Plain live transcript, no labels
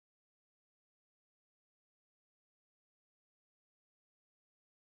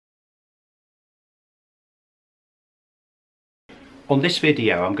On this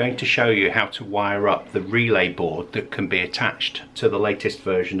video I'm going to show you how to wire up the relay board that can be attached to the latest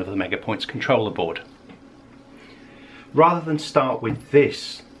version of the MegaPoints controller board. Rather than start with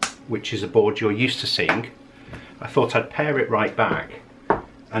this, which is a board you're used to seeing, I thought I'd pare it right back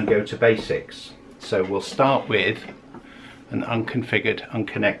and go to basics. So we'll start with an unconfigured,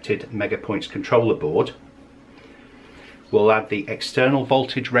 unconnected MegaPoints controller board. We'll add the external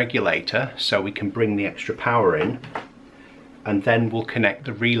voltage regulator so we can bring the extra power in, and then we'll connect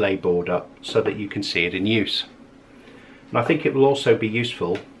the relay board up so that you can see it in use. And I think it will also be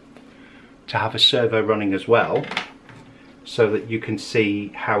useful to have a servo running as well so that you can see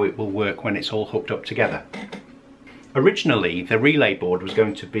how it will work when it's all hooked up together. Originally the relay board was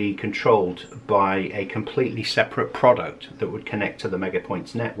going to be controlled by a completely separate product that would connect to the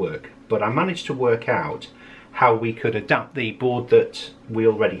MegaPoints network, but I managed to work out how we could adapt the board that we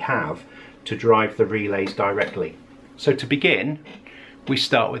already have to drive the relays directly. So to begin, we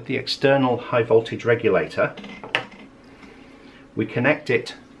start with the external high voltage regulator. We connect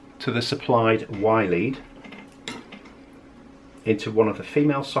it to the supplied Y lead into one of the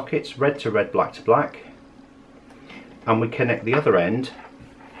female sockets, red to red, black to black, and we connect the other end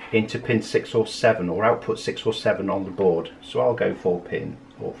into pin 6 or 7, or output 6 or 7 on the board. So I'll go for pin,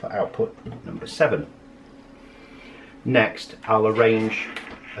 or for output number 7. Next, I'll arrange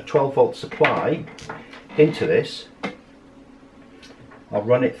a 12 volt supply into this. I'll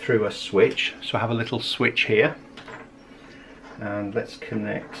run it through a switch, so I have a little switch here, and let's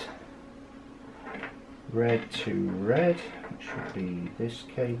connect red to red, which should be this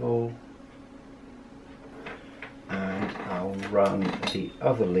cable, and I'll run the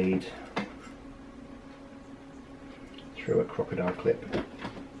other lead through a crocodile clip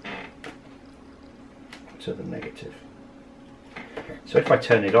to the negative. So if I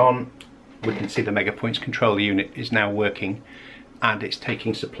turn it on, we can see the MegaPoints control unit is now working and it's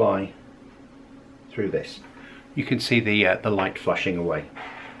taking supply through this. You can see the light flashing away.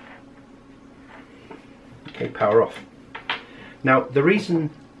 Okay, power off. Now the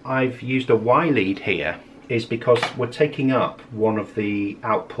reason I've used a Y lead here is because we're taking up one of the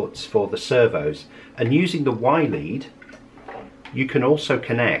outputs for the servos, and using the Y lead you can also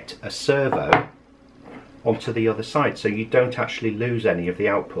connect a servo onto the other side, so you don't actually lose any of the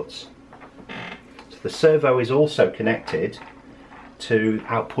outputs. So the servo is also connected to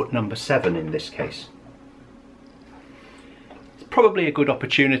output number 7 in this case. It's probably a good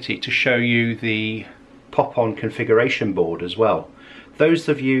opportunity to show you the pop-on configuration board as well. Those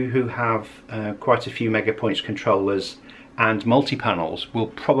of you who have quite a few MegaPoints controllers and multi-panels will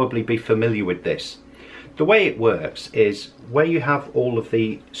probably be familiar with this. The way it works is where you have all of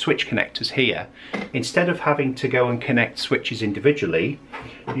the switch connectors here, instead of having to go and connect switches individually,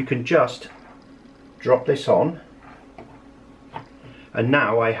 you can just drop this on, and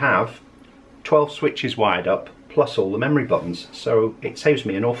now I have 12 switches wired up plus all the memory buttons, so it saves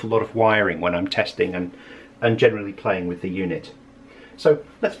me an awful lot of wiring when I'm testing and generally playing with the unit. So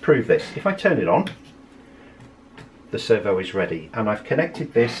let's prove this. If I turn it on, the servo is ready, and I've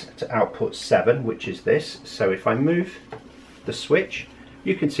connected this to output 7, which is this. So if I move the switch,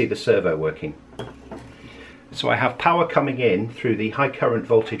 you can see the servo working. So I have power coming in through the high current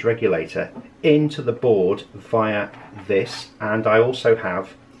voltage regulator into the board via this, and I also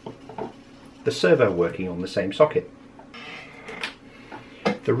have the servo working on the same socket.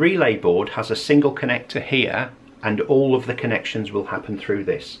 The relay board has a single connector here, and all of the connections will happen through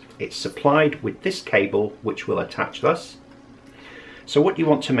this. It's supplied with this cable which will attach thus. So what you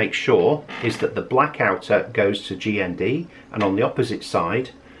want to make sure is that the black outer goes to GND, and on the opposite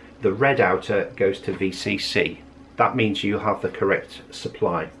side the red outer goes to VCC. That means you have the correct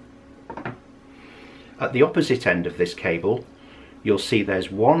supply. At the opposite end of this cable you'll see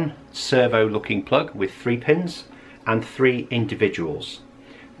there's one servo looking plug with 3 pins and 3 individuals.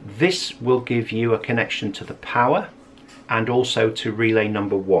 This will give you a connection to the power and also to relay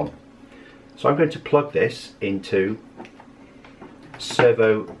number 1. So I'm going to plug this into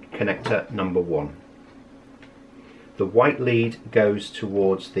servo connector number 1. The white lead goes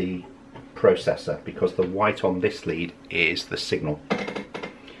towards the processor because the white on this lead is the signal.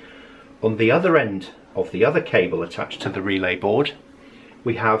 On the other end of the other cable attached to the relay board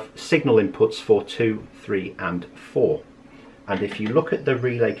we have signal inputs for 2, 3 and 4. And if you look at the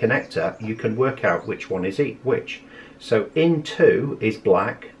relay connector you can work out which one is which. So in 2 is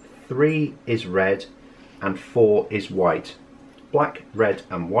black, 3 is red and 4 is white. Black, red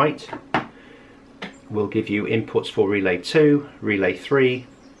and white will give you inputs for relay 2, relay 3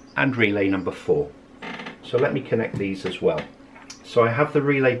 and relay number 4. So let me connect these as well. So I have the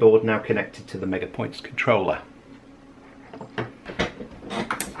relay board now connected to the MegaPoints controller.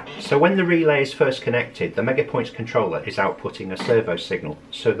 So when the relay is first connected, the MegaPoints controller is outputting a servo signal.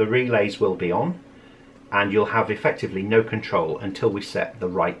 So the relays will be on, and you'll have effectively no control until we set the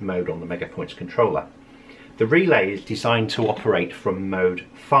right mode on the MegaPoints controller. The relay is designed to operate from mode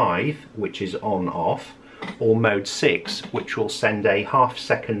 5, which is on-off, or mode 6, which will send a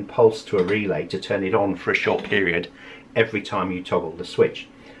half-second pulse to a relay to turn it on for a short period every time you toggle the switch.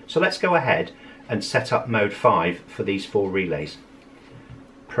 So let's go ahead and set up mode 5 for these 4 relays.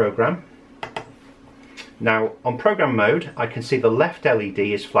 Program. Now on program mode I can see the left LED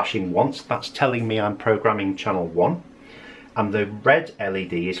is flashing once, that's telling me I'm programming channel 1, and the red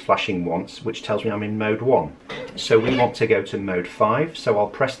LED is flashing once, which tells me I'm in mode 1. So we want to go to mode 5, so I'll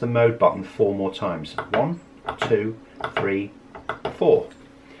press the mode button 4 more times. 1, 2, 3, 4.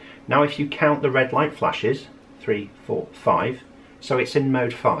 Now if you count the red light flashes, 3, 4, 5, so it's in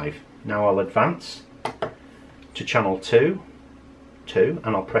mode 5. Now I'll advance to channel 2,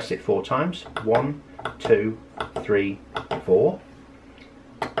 and I'll press it 4 times. 1, 2, 3, 4.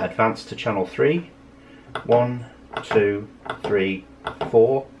 Advance to channel 3. 1, 2, 3,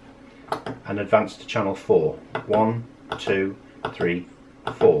 4. And advance to channel 4. 1, 2, 3,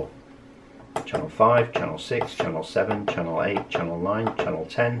 4. Channel 5, channel 6, channel 7, channel 8, channel 9, channel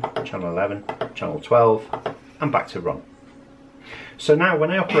 10, channel 11, channel 12, and back to run. So now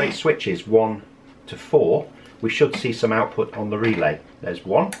when I operate switches 1 to 4, we should see some output on the relay. There's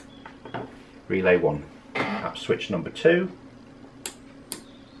 1, relay 1. That's switch number 2,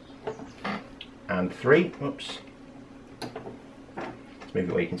 and 3. Oops. Let's move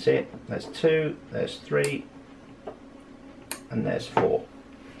it where you can see it. There's 2, there's 3, and there's 4.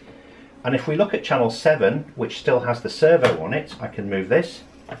 And if we look at channel 7, which still has the servo on it, I can move this.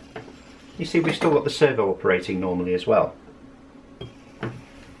 You see we've still got the servo operating normally as well.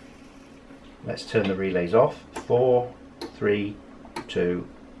 Let's turn the relays off. 4, 3, 2,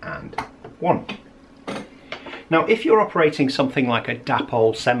 and 1. Now if you're operating something like a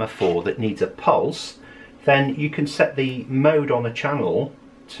dapole semaphore that needs a pulse, then you can set the mode on a channel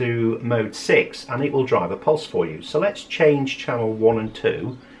to mode 6 and it will drive a pulse for you. So let's change channel 1 and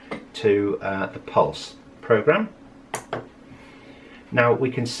 2 to the pulse program. Now we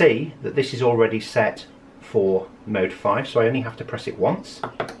can see that this is already set for mode 5, so I only have to press it once.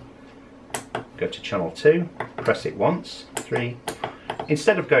 Go to channel 2, press it once, 3.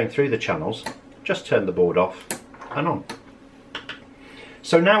 Instead of going through the channels, just turn the board off and on.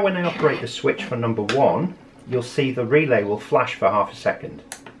 So now when I operate the switch for number 1, you'll see the relay will flash for half a second.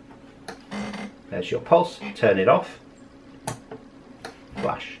 There's your pulse, turn it off,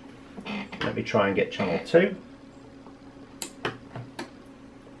 flash. Let me try and get channel 2,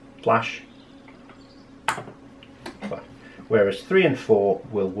 flash, flash. Whereas 3 and 4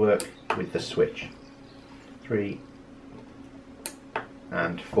 will work with the switch. 3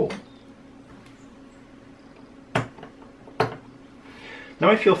 and 4. Now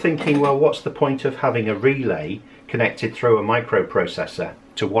if you're thinking, well, what's the point of having a relay connected through a microprocessor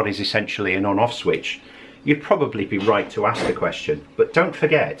to what is essentially an on-off switch? You'd probably be right to ask the question, but don't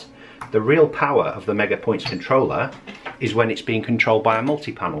forget, the real power of the MegaPoints controller is when it's being controlled by a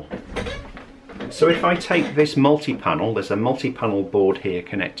multi-panel. So if I take this multi-panel, there's a multi-panel board here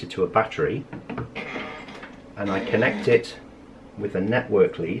connected to a battery, and I connect it with a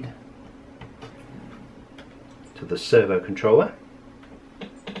network lead to the servo controller.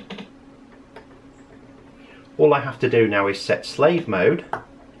 All I have to do now is set slave mode.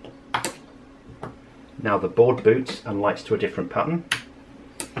 Now the board boots and lights to a different pattern.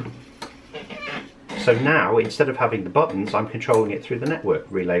 So now, instead of having the buttons, I'm controlling it through the network.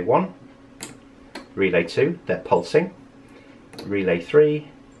 Relay 1, relay 2, they're pulsing, relay 3,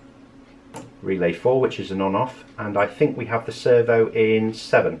 relay 4, which is an on-off, and I think we have the servo in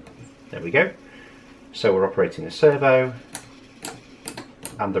 7. There we go. So we're operating the servo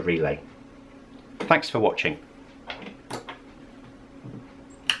and the relay. Thanks for watching.